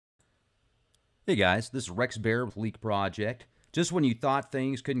Hey guys, this is Rex Bear with Leak Project. Just when you thought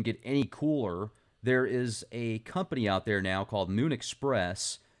things couldn't get any cooler, there is a company out there now called Moon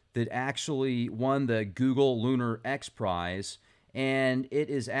Express that actually won the Google Lunar X Prize, and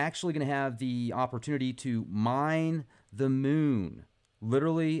it is actually going to have the opportunity to mine the moon.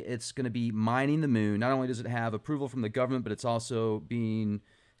 Literally, it's going to be mining the moon. Not only does it have approval from the government, but it's also being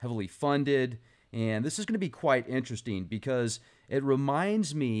heavily funded. And this is going to be quite interesting because it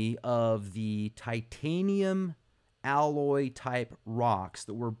reminds me of the titanium alloy type rocks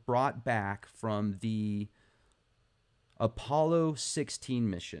that were brought back from the Apollo 16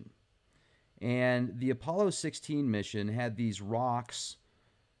 mission. And the Apollo 16 mission had these rocks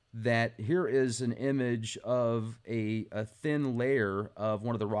that here is an image of a thin layer of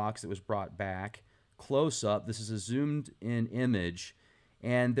one of the rocks that was brought back close up. This is a zoomed in image.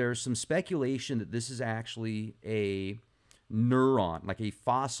 And there's some speculation that this is actually a neuron, like a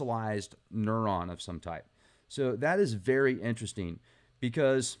fossilized neuron of some type. So that is very interesting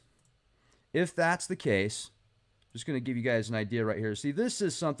because if that's the case, I'm just going to give you guys an idea right here. See, this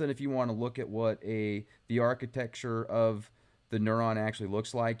is something if you want to look at what the architecture of the neuron actually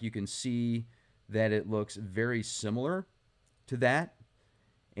looks like, you can see that it looks very similar to that.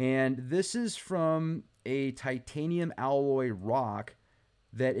 And this is from a titanium alloy rock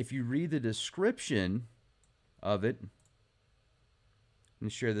that if you read the description of it, let me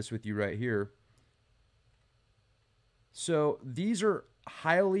share this with you right here. So these are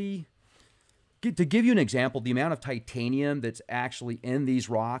highly, to give you an example, the amount of titanium that's actually in these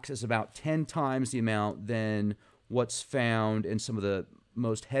rocks is about 10 times the amount than what's found in some of the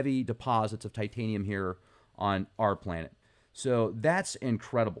most heavy deposits of titanium here on our planet. So that's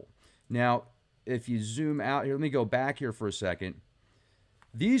incredible. Now, if you zoom out here, let me go back here for a second.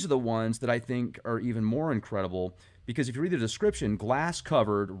 These are the ones that I think are even more incredible because if you read the description, glass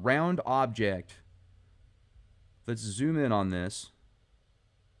covered, round object. Let's zoom in on this.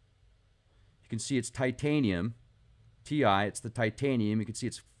 You can see it's titanium, Ti, it's the titanium. You can see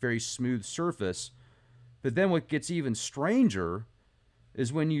it's very smooth surface. But then what gets even stranger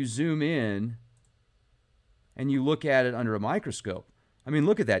is when you zoom in and you look at it under a microscope. I mean,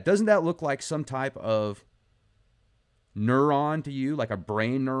 look at that. Doesn't that look like some type of neuron to you, like a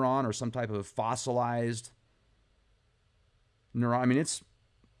brain neuron or some type of fossilized neuron? I mean,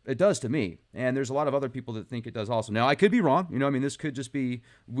 it does to me, and there's a lot of other people that think it does also. Now, I could be wrong. I mean, this could just be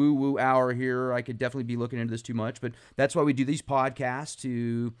woo-woo hour here. I could definitely be looking into this too much, but that's why we do these podcasts,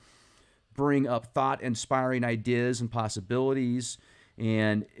 to bring up thought-inspiring ideas and possibilities.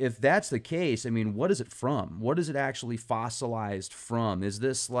 And if that's the case, I mean, what is it from? What is it actually fossilized from? Is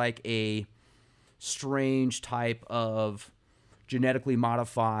this like a strange type of genetically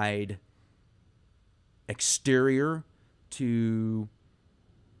modified exterior to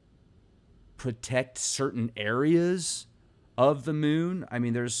protect certain areas of the moon? I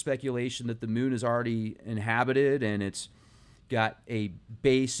mean, there's speculation that the moon is already inhabited and it's got a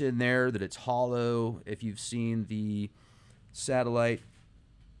base in there, that it's hollow. If you've seen the satellite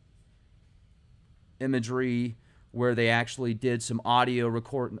imagery where they actually did some audio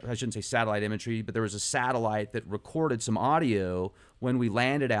record, I shouldn't say satellite imagery, but there was a satellite that recorded some audio when we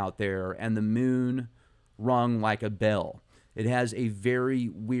landed out there, and the moon rung like a bell. It has a very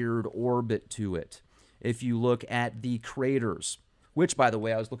weird orbit to it. If you look at the craters, which, by the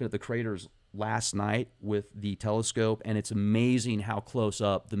way, I was looking at the craters last night with the telescope, and it's amazing how close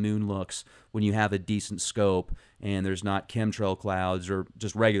up the moon looks when you have a decent scope and there's not chemtrail clouds or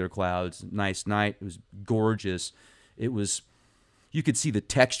just regular clouds. Nice night. It was gorgeous. It was, you could see the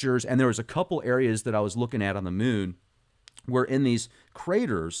textures, and there was a couple areas that I was looking at on the moon where in these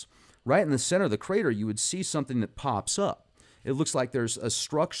craters, right in the center of the crater, you would see something that pops up. It looks like there's a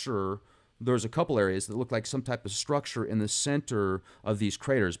structure. There's a couple areas that look like some type of structure in the center of these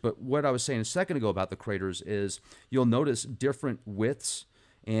craters. But what I was saying a second ago about the craters is you'll notice different widths,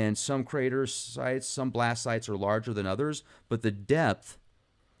 and some crater sites, some blast sites are larger than others, but the depth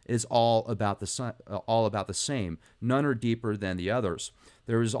is all about the same. None are deeper than the others.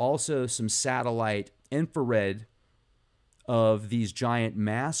 There is also some satellite infrared of these giant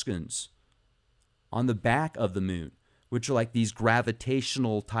mascons on the back of the moon, which are like these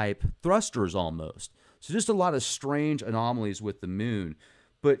gravitational type thrusters almost. So just a lot of strange anomalies with the moon.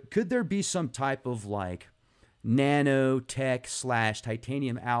 But could there be some type of like nanotech /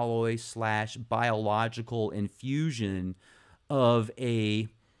 titanium alloy / biological infusion of a,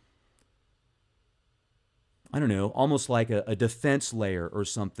 I don't know, almost like a defense layer or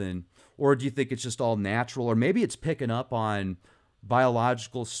something? Or do you think it's just all natural? Or maybe it's picking up on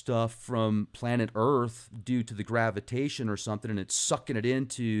biological stuff from planet Earth due to the gravitation or something, and it's sucking it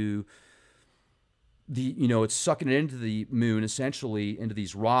into it's sucking it into the moon, essentially into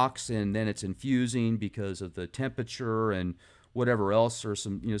these rocks, and then it's infusing because of the temperature and whatever else, or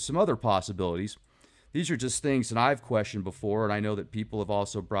some other possibilities. These are just things that I've questioned before, and I know that people have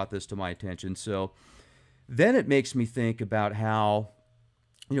also brought this to my attention. So then it makes me think about how,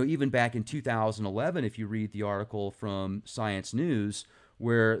 even back in 2011, if you read the article from Science News,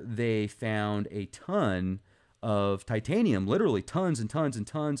 where they found a ton of titanium, literally tons and tons and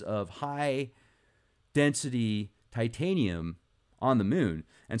tons of high density titanium on the moon.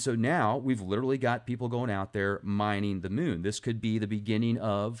 And so now we've literally got people going out there mining the moon. This could be the beginning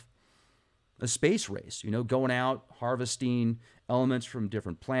of a space race, going out, harvesting elements from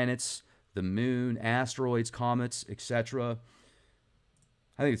different planets, the moon, asteroids, comets, etc.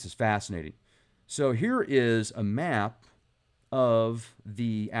 I think this is fascinating. So here is a map of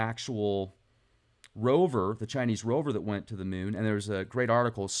the actual rover, the Chinese rover that went to the moon, and there's a great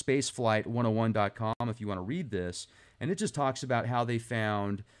article, spaceflight101.com, if you want to read this, and it just talks about how they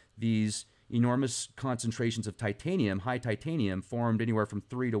found these enormous concentrations of titanium, high titanium, formed anywhere from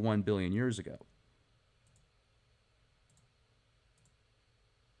 3 to 1 billion years ago.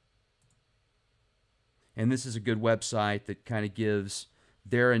 And this is a good website that kind of gives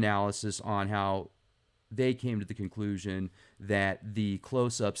their analysis on how they came to the conclusion that the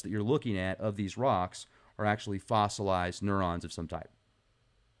close-ups that you're looking at of these rocks are actually fossilized neurons of some type.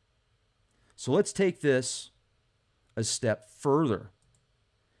 So let's take this a step further.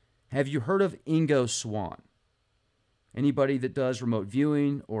 Have you heard of Ingo Swann? Anybody that does remote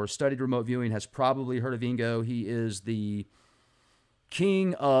viewing or studied remote viewing has probably heard of Ingo. He is the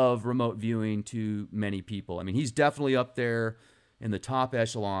king of remote viewing to many people. I mean, he's definitely up there in the top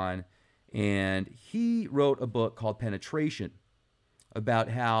echelon. And he wrote a book called Penetration about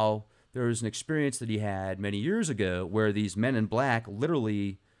how there was an experience that he had many years ago where these men in black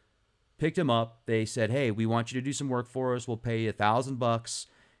literally picked him up. They said, hey, we want you to do some work for us. We'll pay you $1,000.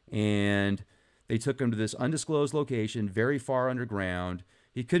 And they took him to this undisclosed location, very far underground.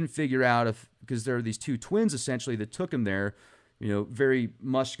 He couldn't figure out because there are these two twins essentially that took him there, very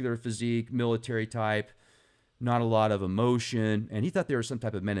muscular physique, military type, not a lot of emotion, and he thought they were some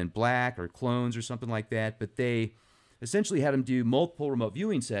type of men in black or clones or something like that, but they essentially had him do multiple remote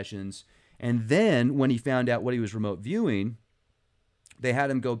viewing sessions, and then when he found out what he was remote viewing, they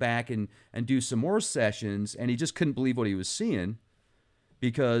had him go back and do some more sessions, and he just couldn't believe what he was seeing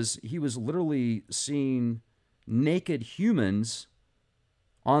because he was literally seeing naked humans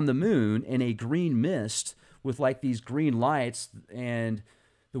on the moon in a green mist with like these green lights, and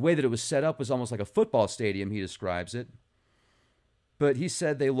the way that it was set up was almost like a football stadium, he describes it. But he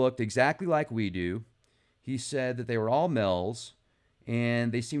said they looked exactly like we do. He said that they were all males,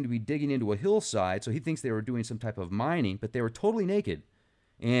 and they seemed to be digging into a hillside, so he thinks they were doing some type of mining, but they were totally naked.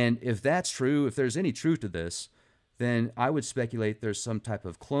 And if that's true, if there's any truth to this, then I would speculate there's some type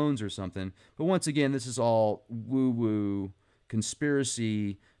of clones or something. But once again, this is all woo-woo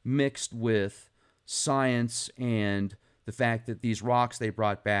conspiracy mixed with science and the fact that these rocks they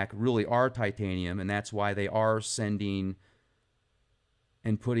brought back really are titanium, and that's why they are sending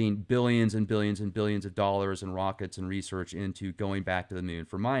and putting billions and billions and billions of dollars in rockets and research into going back to the moon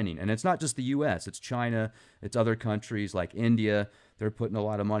for mining. And it's not just the U.S., it's China, it's other countries like India. They're putting a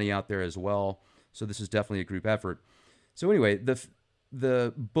lot of money out there as well. So this is definitely a group effort. So anyway,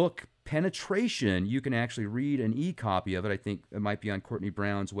 the book Penetration, you can actually read an e-copy of it. I think it might be on Courtney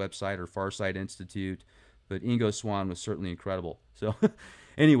Brown's website or Farsight Institute. But Ingo Swann was certainly incredible. So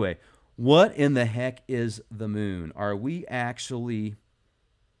anyway, what in the heck is the moon? Are we actually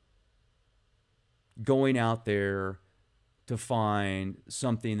going out there to find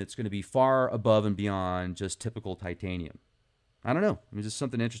something that's going to be far above and beyond just typical titanium? I don't know. I mean, just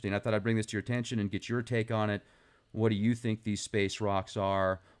something interesting. I thought I'd bring this to your attention and get your take on it. What do you think these space rocks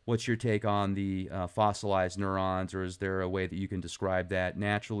are? What's your take on the fossilized neurons, or is there a way that you can describe that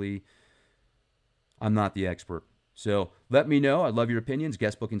naturally? I'm not the expert. So let me know. I'd love your opinions.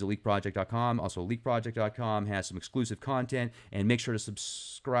 Guestbookings at leakproject.com. Also, leakproject.com has some exclusive content. And make sure to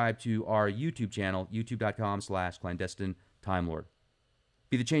subscribe to our YouTube channel, youtube.com/clandestine Time Lord.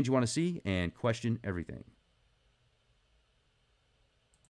 Be the change you want to see and question everything.